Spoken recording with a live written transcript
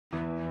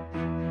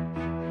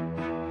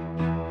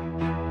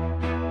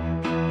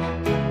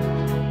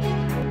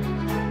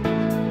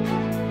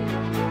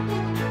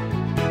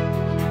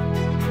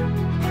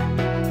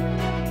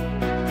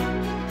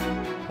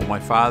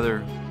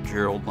father,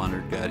 Gerald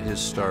Leonard, got his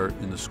start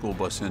in the school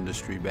bus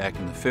industry back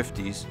in the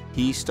 50s.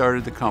 He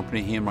started the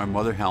company, he and my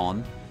mother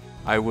Helen.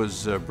 I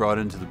was brought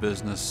into the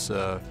business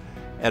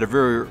at a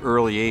very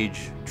early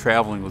age,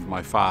 traveling with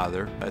my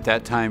father. At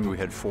that time we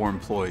had 4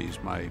 employees,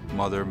 my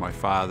mother, my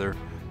father,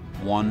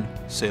 1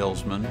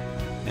 salesman,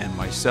 and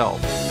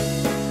myself.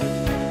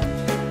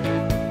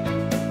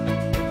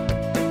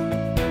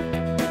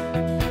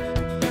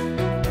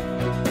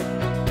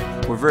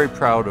 We're very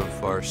proud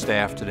of our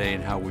staff today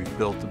and how we've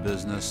built the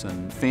business,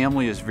 and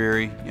family is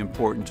very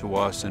important to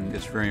us, and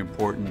it's very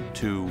important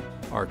to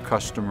our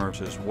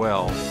customers as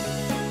well.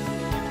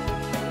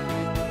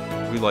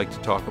 We like to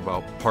talk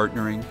about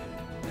partnering,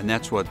 and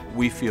that's what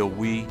we feel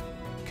we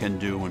can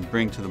do and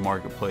bring to the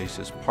marketplace,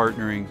 is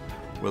partnering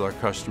with our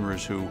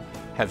customers who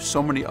have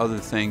so many other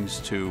things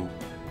to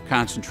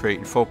concentrate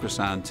and focus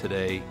on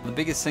today. The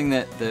biggest thing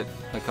that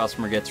a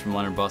customer gets from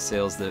Leonard Bus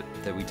Sales that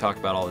we talk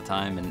about all the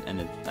time,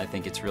 and I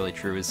think it's really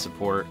true, is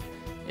support.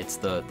 It's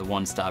the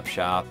one-stop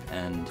shop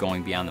and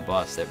going beyond the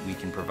bus that we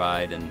can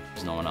provide, and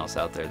there's no one else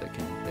out there that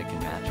can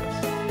match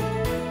us.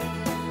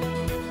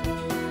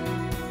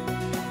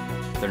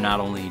 They're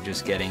not only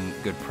just getting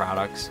good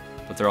products,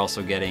 but they're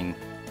also getting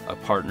a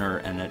partner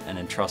and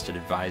a trusted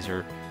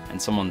advisor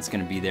and someone that's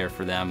going to be there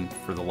for them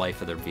for the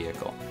life of their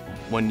vehicle.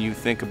 When you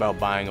think about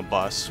buying a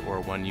bus,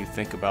 or when you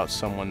think about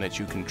someone that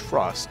you can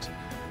trust,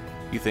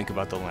 you think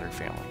about the Leonard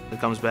family. It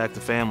comes back to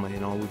family, you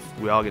know,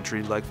 we all get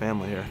treated like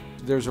family here.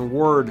 There's a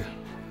word,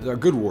 a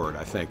good word,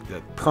 I think,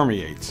 that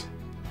permeates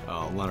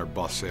Leonard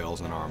Bus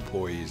Sales and our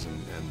employees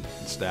and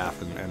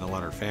staff and the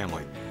Leonard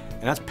family,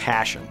 and that's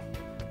passion.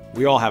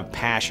 We all have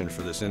passion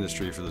for this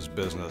industry, for this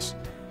business.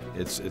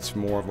 It's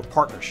more of a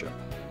partnership,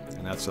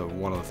 and that's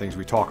one of the things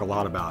we talk a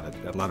lot about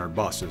at Leonard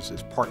Bus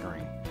is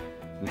partnering.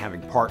 And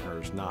having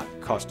partners, not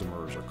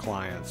customers or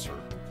clients, or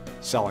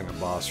selling a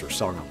bus or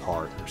selling a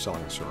part or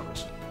selling a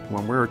service.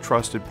 When we're a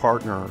trusted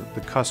partner,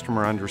 the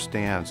customer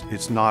understands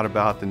it's not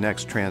about the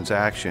next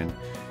transaction,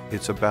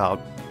 it's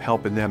about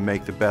helping them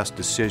make the best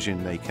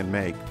decision they can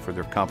make for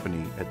their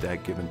company at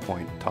that given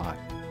point in time.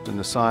 And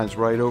the sign's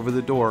right over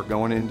the door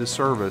going into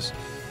service,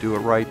 do it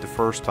right the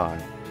first time.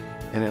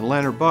 And at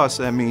Leonard Bus,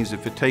 that means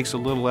if it takes a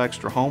little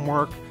extra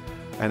homework,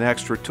 an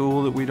extra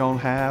tool that we don't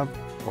have,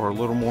 or a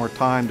little more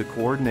time to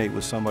coordinate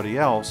with somebody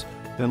else,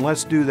 then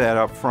let's do that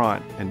up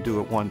front and do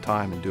it one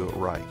time and do it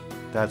right.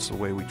 That's the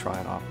way we try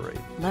and operate.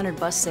 Leonard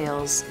Bus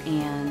Sales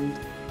and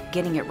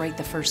getting it right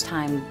the first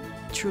time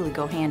truly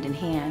go hand in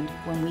hand.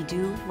 When we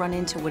do run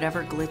into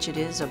whatever glitch it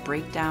is, a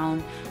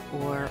breakdown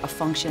or a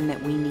function that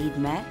we need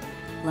met,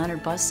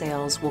 Leonard Bus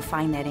Sales will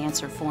find that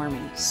answer for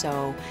me.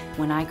 So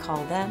when I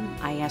call them,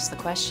 I ask the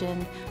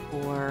question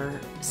or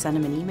send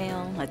them an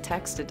email, a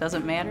text, it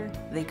doesn't matter.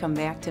 They come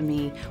back to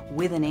me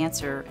with an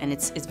answer, and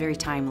it's very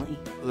timely.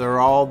 They're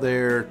all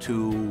there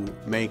to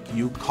make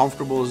you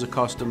comfortable as a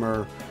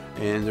customer,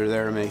 and they're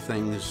there to make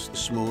things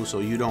smooth so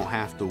you don't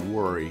have to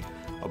worry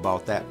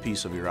about that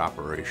piece of your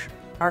operation.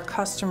 Our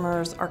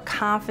customers are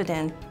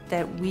confident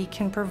that we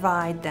can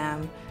provide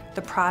them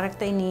the product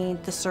they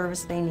need, the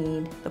service they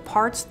need, the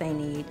parts they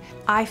need.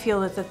 I feel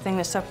that the thing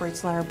that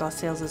separates Leonard Bus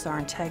Sales is our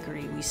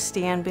integrity. We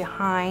stand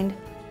behind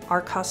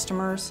our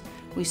customers,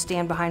 we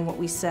stand behind what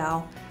we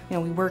sell. You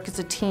know, we work as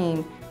a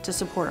team to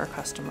support our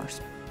customers.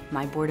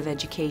 My Board of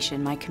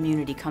Education, my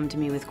community come to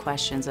me with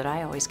questions that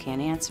I always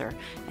can't answer.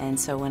 And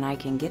so when I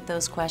can get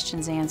those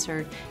questions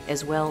answered,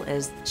 as well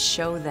as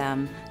show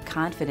them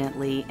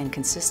confidently and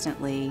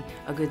consistently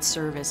a good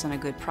service and a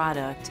good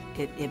product,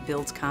 it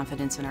builds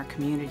confidence in our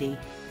community,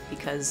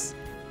 because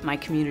my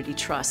community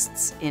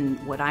trusts in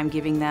what I'm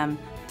giving them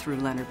through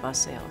Leonard Bus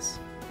Sales.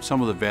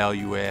 Some of the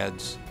value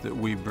adds that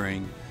we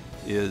bring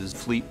is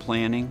fleet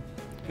planning.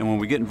 And when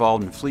we get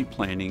involved in fleet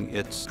planning,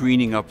 it's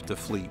greening up the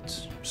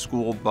fleets.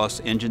 School bus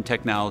engine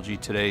technology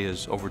today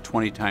is over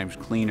 20 times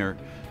cleaner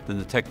than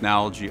the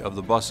technology of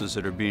the buses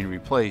that are being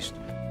replaced.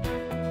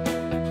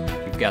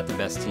 We've got the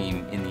best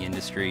team in the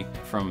industry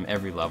from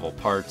every level: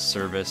 parts,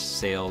 service,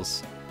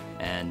 sales,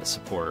 and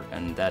support,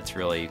 and that's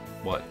really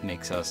what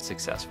makes us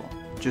successful.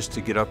 Just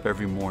to get up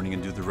every morning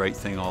and do the right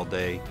thing all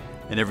day,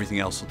 and everything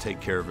else will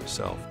take care of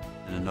itself.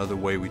 And another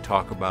way we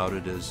talk about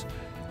it is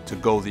to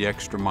go the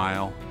extra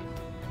mile.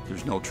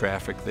 There's no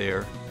traffic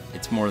there.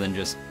 It's more than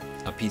just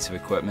a piece of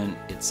equipment,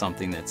 it's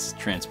something that's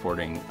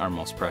transporting our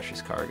most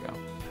precious cargo.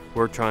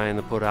 We're trying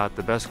to put out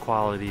the best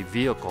quality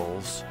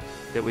vehicles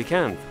that we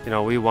can. You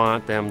know, we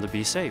want them to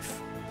be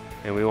safe,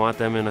 and we want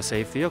them in a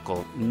safe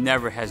vehicle.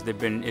 Never has there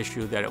been an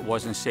issue that it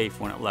wasn't safe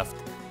when it left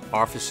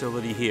our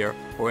facility here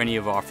or any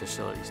of our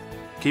facilities.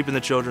 Keeping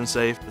the children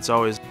safe, it's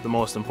always the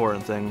most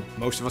important thing.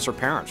 Most of us are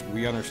parents.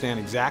 We understand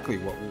exactly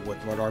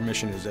what our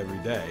mission is every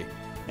day.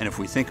 And if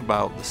we think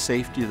about the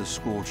safety of the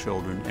school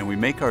children and we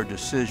make our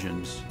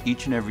decisions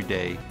each and every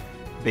day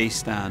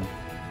based on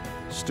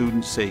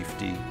student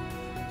safety,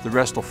 the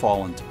rest will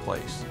fall into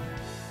place.